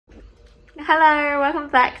Hello, welcome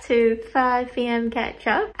back to 5 p.m. catch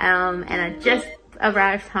up. And I just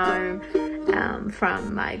arrived home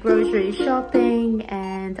from my grocery shopping,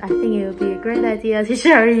 and I think it would be a great idea to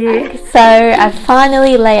show you. So I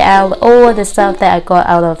finally laid out all the stuff that I got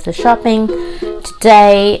out of the shopping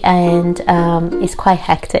today, and it's quite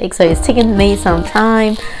hectic, so it's taken me some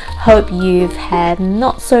time. Hope you've had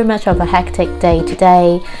not so much of a hectic day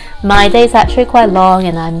today. My day is actually quite long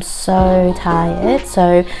and I'm so tired,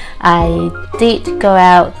 so I did go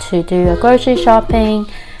out to do a grocery shopping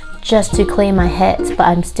just to clear my head, but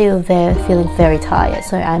I'm still feeling very tired,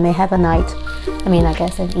 so I may have a night, I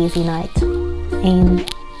guess an easy night, and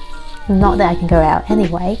not that I can go out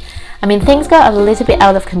anyway. Things got a little bit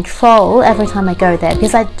out of control every time I go there,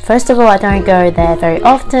 because first of all, I don't go there very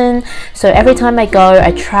often, so every time I go,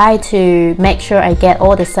 I try to make sure I get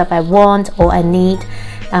all the stuff I want or I need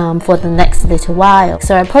for the next little while.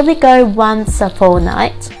 So I probably go once a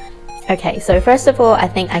fortnight. Okay, so first of all, I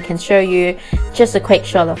think I can show you just a quick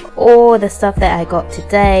shot of all the stuff that I got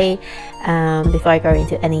today. Before I go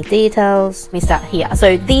into any details, we start here.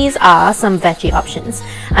 So these are some veggie options.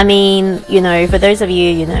 For those of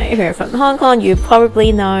you, who are from Hong Kong, you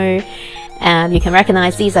probably know, you can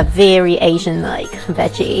recognize these are very Asian-like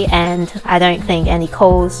veggie, and I don't think any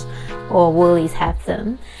Coles or Woolies have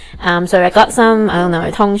them. So I got some,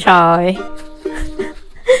 Tong chai.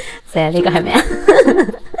 How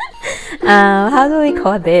do we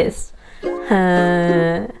call this?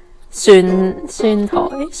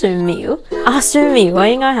 蒜苗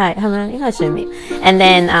and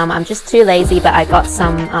then I'm just too lazy, but I got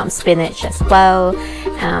some spinach as well.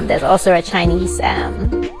 There's also a Chinese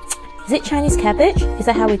is it Chinese cabbage? Is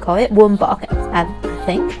that how we call it? Wombok, I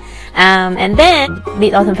think. And then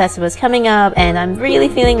Mid-Autumn Festival is coming up and I'm really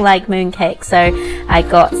feeling like mooncake, so I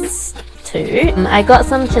got two. I got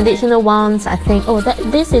some traditional ones. I think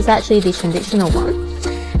this is actually the traditional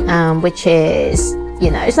one, which is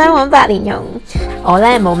雙黃百年蓉。我呢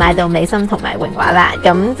冇買到美心同埋榮華啦，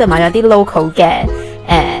咁就買咗啲 local 嘅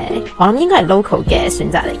我諗應該係 local 嘅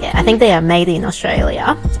選擇嚟嘅。I think they are made in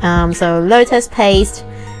Australia. So lotus paste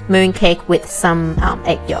mooncake with some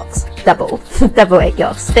egg yolks, double egg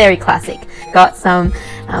yolks, very classic. Got some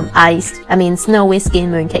snowy skin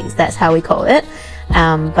mooncakes, that's how we call it.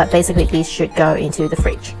 But basically these should go into the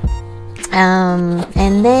fridge.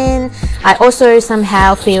 And then I also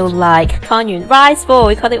somehow feel like Kanyun rice ball,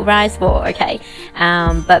 we call it rice ball, okay.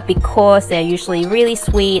 But because they're usually really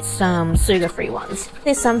sweet, some sugar-free ones.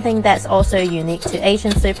 There's something that's also unique to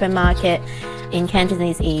Asian supermarket in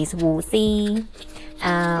Cantonese is wu zi.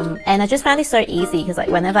 And I just found it so easy because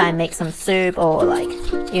whenever I make some soup or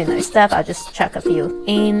stuff, I'll just chuck a few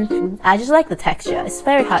in. I just like the texture. It's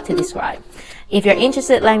very hard to describe. If you're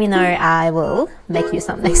interested, let me know. I will make you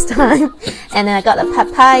some next time. And then I got a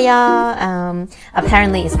papaya.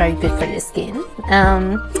 Apparently it's very good for your skin.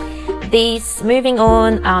 Moving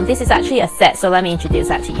on, this is actually a set, so let me introduce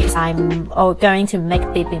that to you. I'm going to make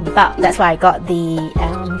bibimbap. That's why I got the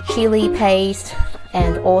chili paste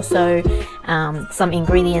and also some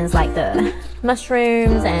ingredients like the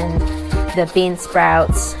mushrooms and the bean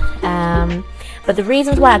sprouts. But the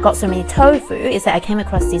reasons why I got so many tofu is that I came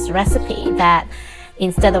across this recipe that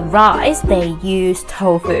instead of rice, they use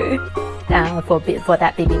tofu for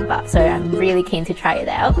that bibimbap. So I'm really keen to try it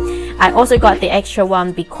out. I also got the extra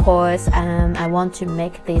one because I want to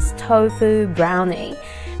make this tofu brownie.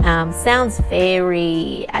 Sounds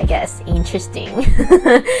very, I guess, interesting.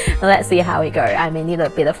 Let's see how it goes. I may need a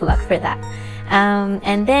bit of luck for that.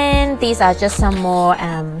 And then these are just some more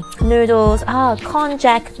noodles.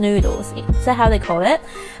 Konjac noodles. Is that how they call it?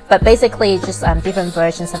 But basically just different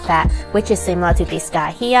versions of that, which is similar to this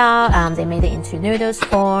guy here. They made it into noodles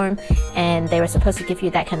form, and they were supposed to give you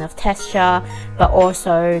that kind of texture, but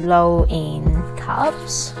also low in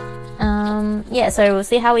carbs. So we'll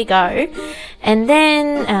see how we go. And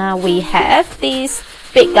then we have these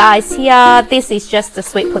big guys here. This is just the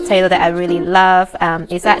sweet potato that I really love.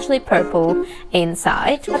 It's actually purple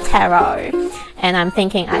inside, taro, and I'm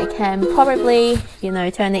thinking I can probably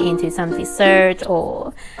turn it into some dessert,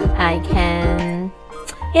 or I can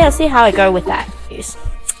see how I go with that.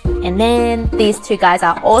 And then these two guys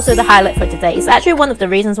are also the highlight for today. It's actually one of the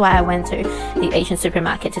reasons why I went to the Asian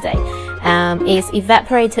supermarket today. Is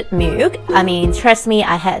evaporated milk. Trust me,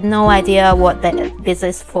 I had no idea what this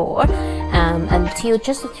is for until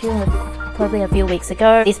probably a few weeks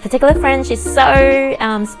ago. This particular friend, she's so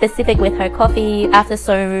specific with her coffee. After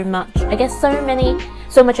so much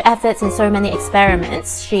efforts and so many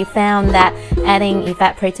experiments, she found that adding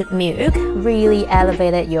evaporated milk really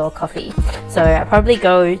elevated your coffee. So I'll probably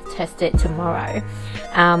go test it tomorrow.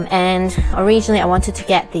 And originally I wanted to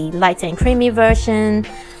get the light and creamy version,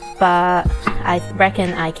 but I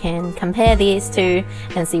reckon I can compare these two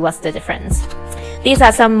and see what's the difference. These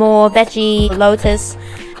are some more veggie lotus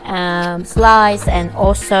slice, and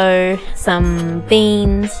also some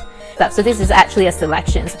beans. So this is actually a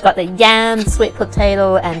selection. So I've got the yam, sweet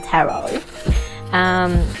potato, and taro.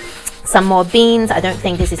 Some more beans. I don't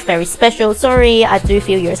think this is very special. Sorry, I do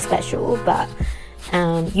feel you're special, but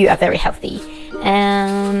you are very healthy.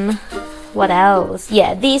 What else?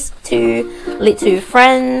 Yeah, these two little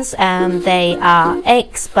friends. They are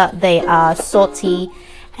eggs, but they are salty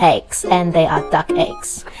eggs, and they are duck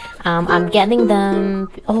eggs. I'm getting them.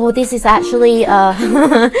 Oh, this is actually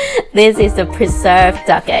this is the preserved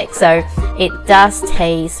duck egg, so it does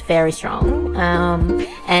taste very strong.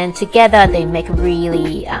 And together they make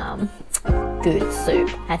really good soup,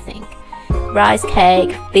 I think. Rice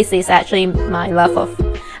cake. This is actually my love of,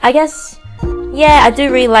 I guess. Yeah, I do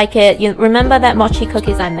really like it. You remember that mochi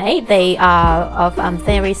cookies I made? They are of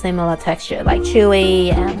very similar texture, like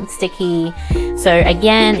chewy and sticky. So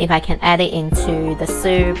again, if I can add it into the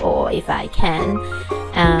soup, or if I can,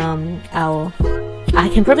 I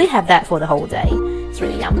can probably have that for the whole day. It's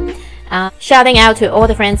really yum. Shouting out to all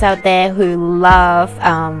the friends out there who love,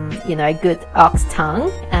 you know, a good ox tongue.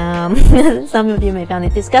 Some of you may find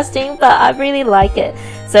it disgusting, but I really like it.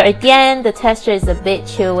 So again, the texture is a bit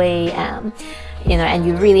chewy, you know, and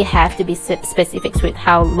you really have to be specific with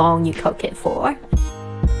how long you cook it for.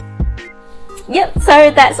 Yep,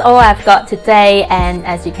 so that's all I've got today, and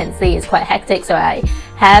as you can see, it's quite hectic, so I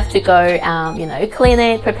have to go, you know, clean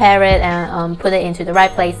it, prepare it, and put it into the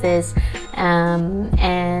right places.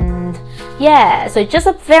 And yeah, so just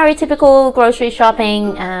a very typical grocery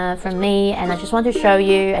shopping from me, and I just want to show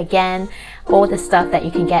you again all the stuff that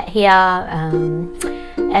you can get here.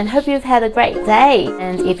 And hope you've had a great day.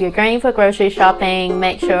 And if you're going for grocery shopping,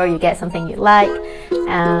 make sure you get something you like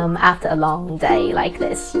after a long day like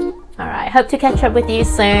this. Alright, hope to catch up with you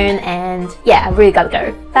soon, and yeah, I really gotta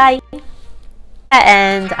go. Bye!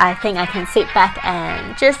 And I think I can sit back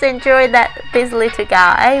and just enjoy this little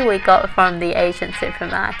guy we got from the Asian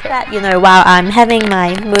supermarket. You know, while I'm having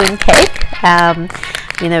my moon cake,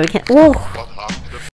 you know, we can, oh,